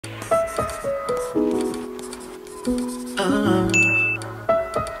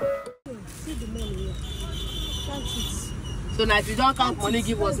So now if you don't count money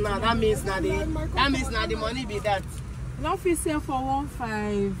give us now, that means now the money be that. No fit sell for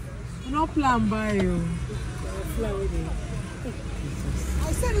 1.5. No plan buy you.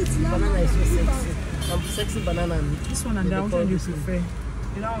 I said it's not. Banana is so sexy. I'm sexy banana. This one and that one you prefer.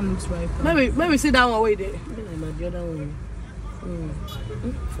 The other one looks right. Maybe see that one way there. Maybe the other one. I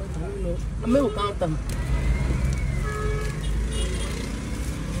don't know. Maybe we'll count them.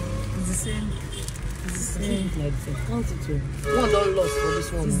 It's the same. It's the same. Like the count it too. One don't lost for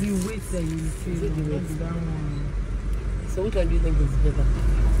this one. It's the weight that you feel. The weight. That one. So which one do you think is better?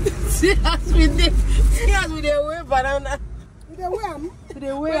 See us with the way banana. With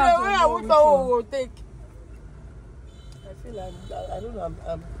the way I will take. I feel like I don't know.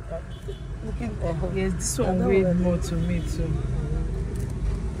 I'm looking. Yes, this one weighed more to me too.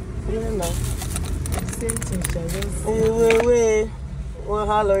 Yeah, no. Same thing, shall I just say? Wait. Well,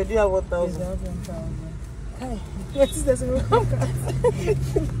 how long do you have 1,000? Yes, I have 1,000. Hey, this doesn't work.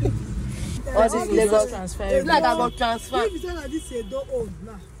 All this Lagos transfer. It's like I got transfer. If you say that this is don't own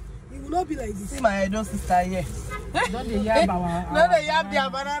now, it will not be like this. See my Edo sister here. Don't they yab our No, they have their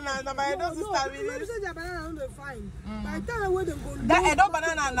banana. My Edo sister No, will. say their banana don't fine. By the time when they go, That Edo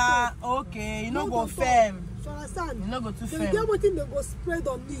banana na okay. You know go firm. you understand? You know go too They firm. get what thing they go spread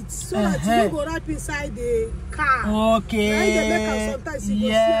on it so that you don't go wrap inside the car. Okay. Right, they make am sometimes you go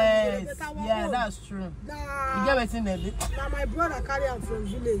see am, you go better one Yeah, own. that's true. You Nah, get what's in there? now my brother carry am from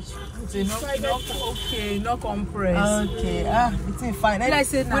village. So no compress. Okay. It's fine. Like I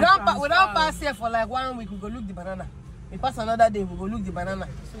said, Without pass here for like 1 week, we go look the banana. We pass another day, we go look the banana.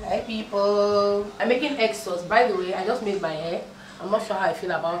 Hi people. I'm making egg sauce. By the way, I just made my hair. I'm not sure how I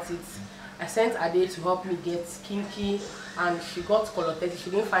feel about it. I sent Ade to help me get kinky and she got color 30. She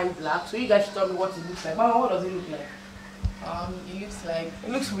didn't find black. So you guys should tell me what it looks like. Mama, what does it look like? It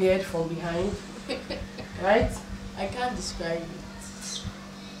looks weird from behind. Right? I can't describe it.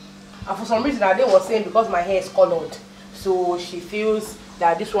 And for some reason Ade was saying because my hair is colored, so she feels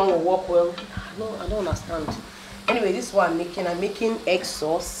that this one will work well. No, I don't understand. Anyway, this one I'm making egg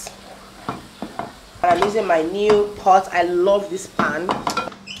sauce. And I'm using my new pot. I love this pan.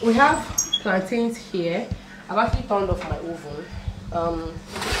 We have plantains here. I've actually turned off my oven.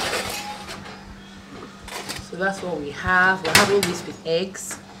 So that's what we have. We're having this with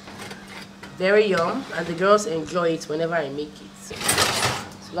eggs. Very yum, and the girls enjoy it whenever I make it. So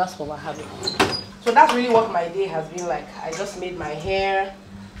that's what we're having. So that's really what my day has been like. I just made my hair,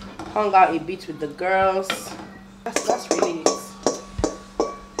 hung out a bit with the girls. That's really it.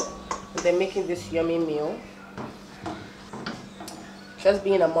 And they're making this yummy meal. Just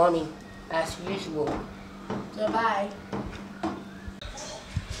being a mommy as usual. So bye.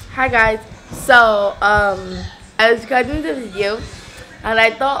 Hi guys, so I was recording the video and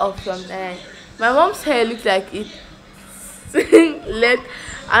I thought of something. My mom's hair looks like it's left,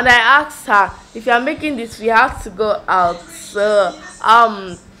 and I asked her if you are making this we have to go out. So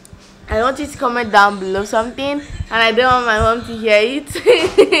I want you to comment down below something, and I don't want my mom to hear it.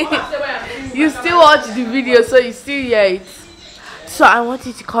 You still watch the video, so you still hear it. So I want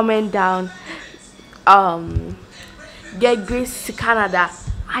you to comment down get Grace to Canada.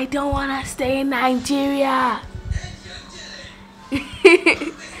 I don't want to stay in Nigeria.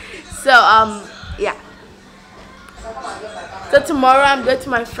 So yeah. So tomorrow I'm going to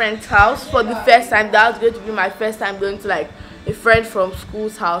my friend's house for the first time. That's going to be my first time going to like a friend from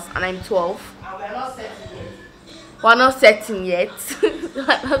school's house, and I'm 12. And we're not setting yet. We're not setting yet.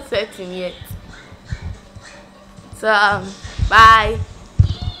 We're not setting yet. So bye.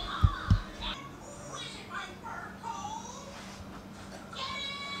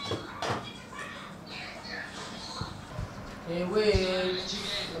 Hey, wait.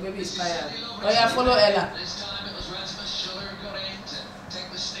 The baby is tired. Oh yeah, follow Ella.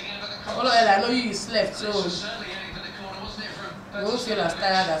 Follow Ella. I know you slept, so you won't feel as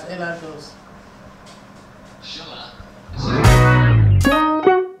tired as Ella does.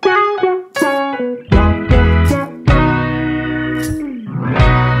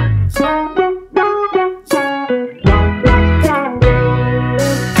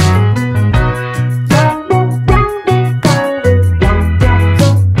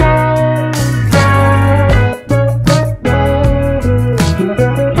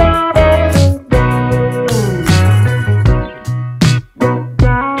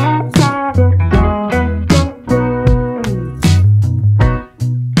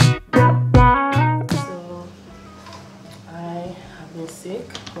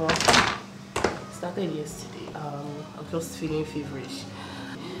 Feeling feverish.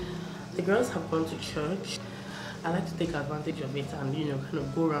 The girls have gone to church. I like to take advantage of it and kind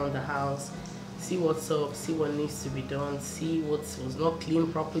of go around the house, see what's up, see what needs to be done, see what was not cleaned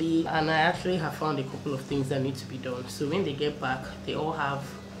properly, and I actually have found a couple of things that need to be done. So when they get back, they all have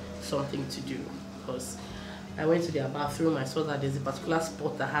something to do. Because I went to their bathroom, I saw that there's a particular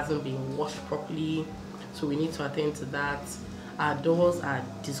spot that hasn't been washed properly, so we need to attend to that. Our doors are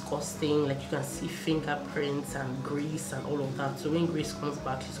disgusting, like you can see fingerprints and grease and all of that. So when Grace comes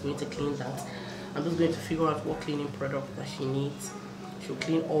back, she's going to clean that. I'm just going to figure out what cleaning product that she needs. She'll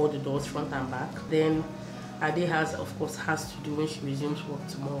clean all the doors front and back. Then Ade has to do when she resumes work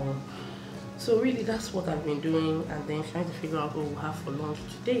tomorrow. So really that's what I've been doing, and then trying to figure out what we'll have for lunch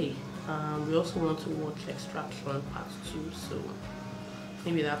today. We also want to watch Extraction Part 2, so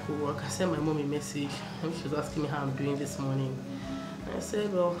maybe that could work. I sent my mom a message and she was asking me how I'm doing this morning. And I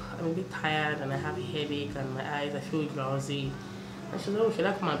said, well, I'm a bit tired and I have a headache and my eyes, I feel drowsy. And she said, oh, should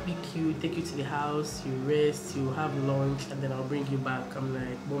I come and pick you, take you to the house, you rest, you have lunch, and then I'll bring you back. I'm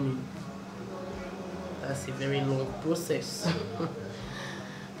like, mommy, that's a very long process.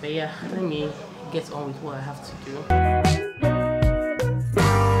 But yeah, let me get on with what I have to do.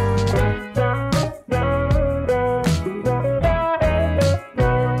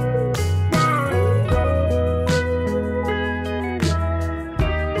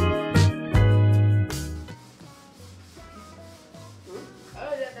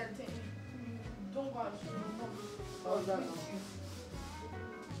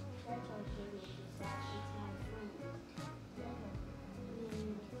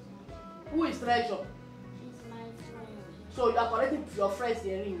 Who is Treasure? It's my friend. So you are collecting your friend's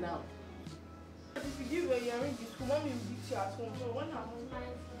earring now. If you give her earring to school, mommy will give you at home. So when I'm home, My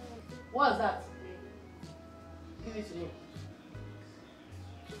friend. What's that? Give it to me.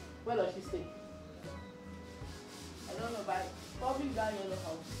 Where does she stay? I don't know, but probably that yellow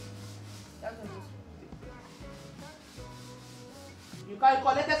house. That's what You can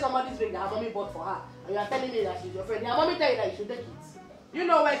collect somebody's ring that her mommy bought for her, and you are telling me that she's your friend. Your mommy tell you that you should take it. You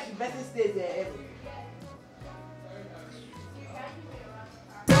know where she best stays there every day.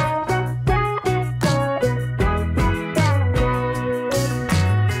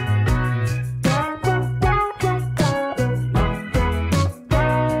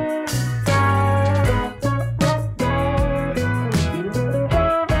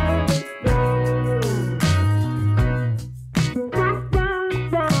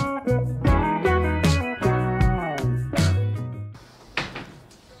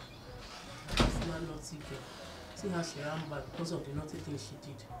 See how she ran back because of the naughty things she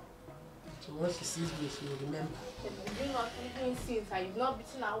did. So once she sees me, she will remember. you've been not sleeping since and you've not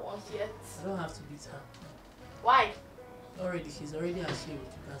beaten her once yet. I don't have to beat her. Why? Already, she's already ashamed.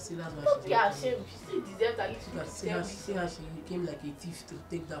 You can see that's why Don't she's be ashamed. She still deserves at least You can see how she came like a thief to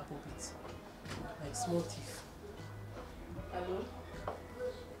take that puppet. Like small thief. Hello?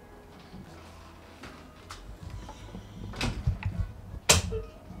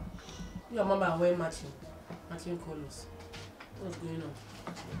 Your mama are wearing matching colors. What's going on?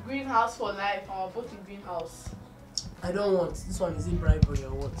 Greenhouse for life. I'm both in greenhouse. I don't want. This one is it bribery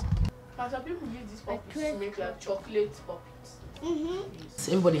or what? And some people use these puppets to make like chocolate puppets.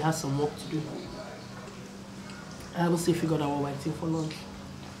 So everybody has some work to do. I haven't still figured out what we're eating for lunch.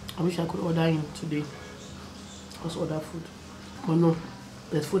 I wish I could order in today. Just order food. But no,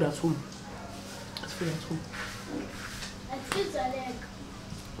 there's food at home. There's food at home. Excuse your leg.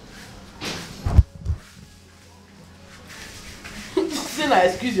 Say now,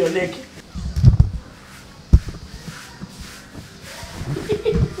 excuse your leg.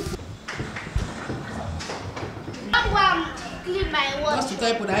 Clean my watch. Just to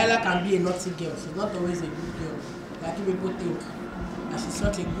tell people that Ella can be a naughty girl. She's not always a good girl. Like people think. And she's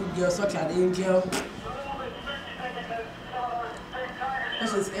such a good girl, such an angel.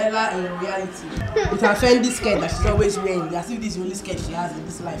 This is Ella in reality. With her Fendi skirt that she's always wearing. As if this is the only skirt she has in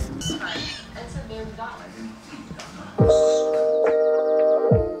this life. And so there we got one.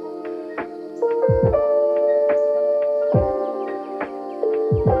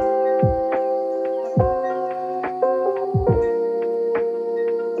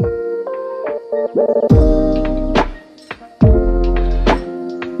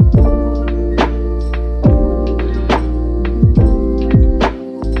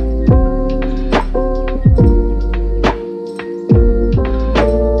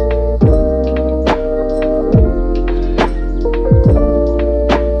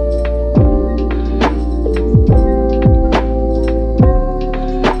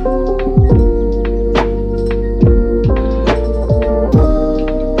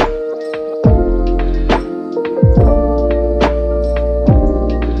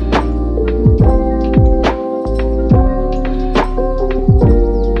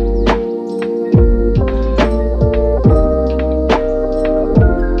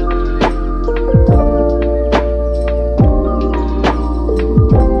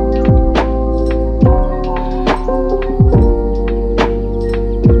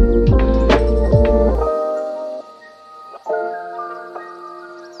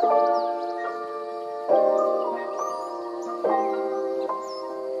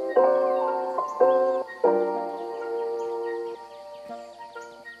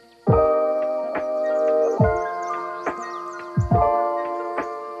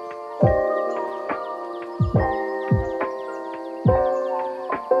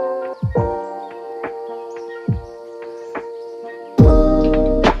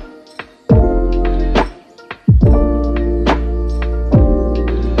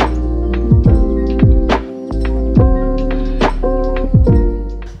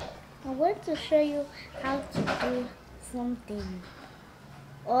 want to show you how to do something.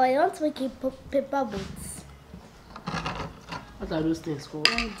 Or I want to make a paper boats. What are those things called?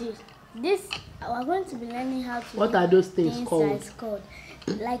 And this we're going to be learning how to. What are those things called?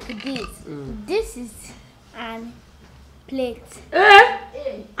 Like this. This is an plate.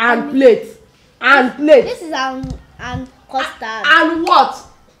 And plate. And plate. This is an custard. And what?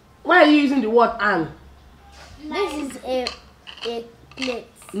 Why are you using the word and? This is a plate.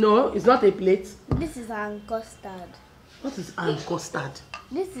 No, it's not a plate. This is an custard. What is and custard?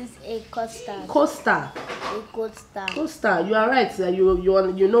 This is a custard. Costa. A custard. Costa. You are right.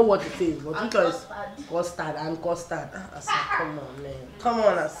 You know what it is. But because custard and custard. Asa, come on, man. Come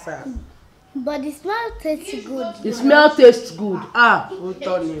on, Asa. But the smell tastes good. The smell tastes good. Ah, we'll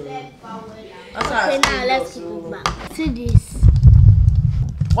turn you. Okay, now let's keep it back. See this.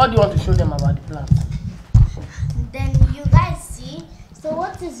 What do you want to show them about the plant? Then you guys see. So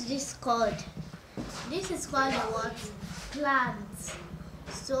what is this called? This is called a what? Plant.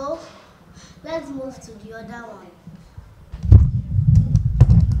 So let's move to the other one.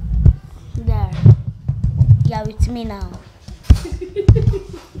 There. You're with me now.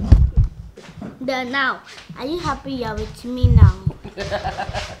 There now. Are you happy you're with me now?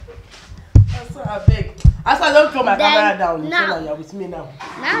 I beg. Asa, don't throw my camera down. Now, You're with me now.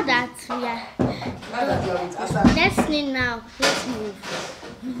 Now that we are. Now that you're with Asa. Let's see now. Let's move.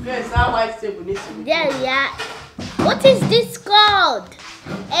 Yes, our white table needs to be. There we are. What is this called?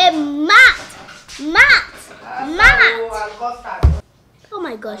 A mat. Mat. Oh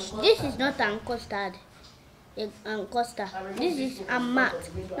my gosh, this is not an custard. This is a mat.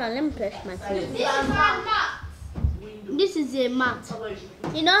 Now let me press my face. This is a mat.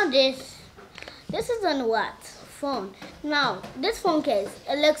 You know this? This is on what? Phone. Now, this phone case,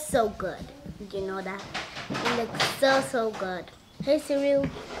 it looks so good. Do you know that? It looks so good. Hey Cyril,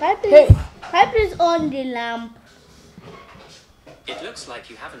 can please on the lamp? It looks like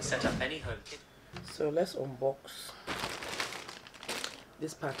you haven't set up any home kit. So let's unbox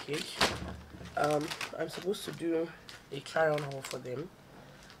this package. I'm supposed to do a try-on haul for them,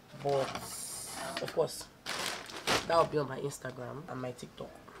 but of course that will be on my Instagram and my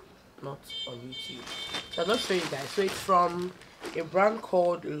TikTok, not on YouTube. So I'll just show you guys. So it's from a brand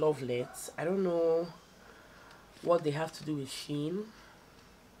called Lovelet. I don't know what they have to do with Shein.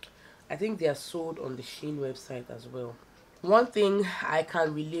 I think they are sold on the Shein website as well. One thing I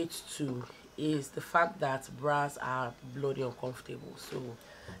can relate to is the fact that bras are bloody uncomfortable. So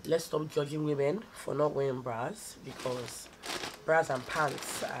let's stop judging women for not wearing bras, because bras and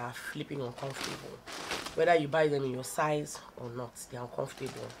pants are flipping uncomfortable. Whether you buy them in your size or not, they're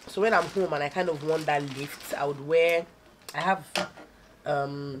uncomfortable. So when I'm home and I kind of want that lift, I would wear, I have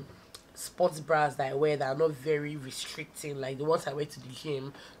sports bras that I wear that are not very restricting, like the ones I wear to the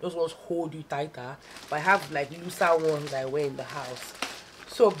gym. Those ones hold you tighter, but I have like looser ones that I wear in the house.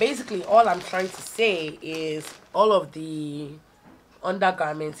 So basically all I'm trying to say is all of the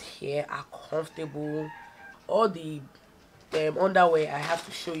undergarments here are comfortable. All the underwear I have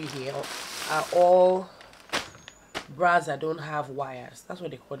to show you here are all bras that don't have wires. That's what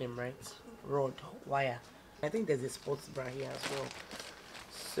they call them, right? Rod wire. I think there's a sports bra here as well.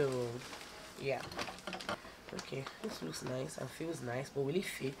 So yeah, okay, this looks nice and feels nice, but will it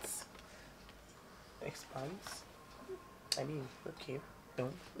fit? Expands. I mean, okay. No,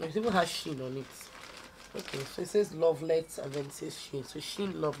 it even has Shein on it. Okay, so it says Lovelet and then it says Shein. So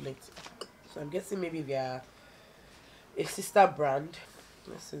Shein, Lovelet. So I'm guessing maybe they are a sister brand.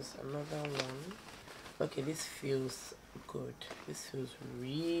 This is another one. Okay, this feels good. This feels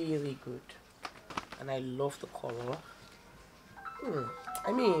really good, and I love the color.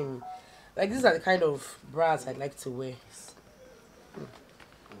 I mean, like, these are the kind of bras I'd like to wear.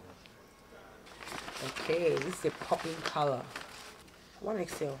 Okay, this is a popping color.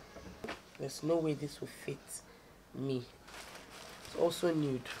 1XL. There's no way this will fit me. It's also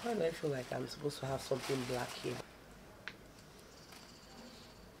nude. Why do I feel like I'm supposed to have something black here?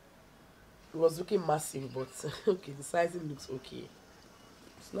 It was looking massive, but okay, the sizing looks okay.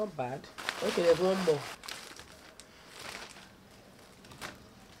 It's not bad. Okay, there's one more.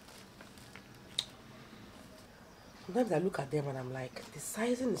 Sometimes I look at them and I'm like, the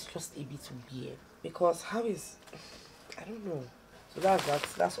sizing is just a bit weird, because how is, I don't know. So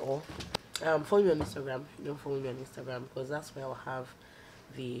that's all. Follow me on Instagram if you don't follow me on Instagram, because that's where I'll have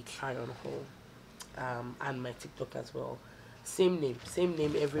the try on haul, and my TikTok as well. Same name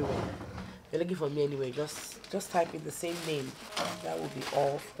everywhere. If you're looking for me anyway, just type in the same name. That will be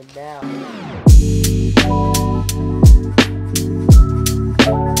all for now.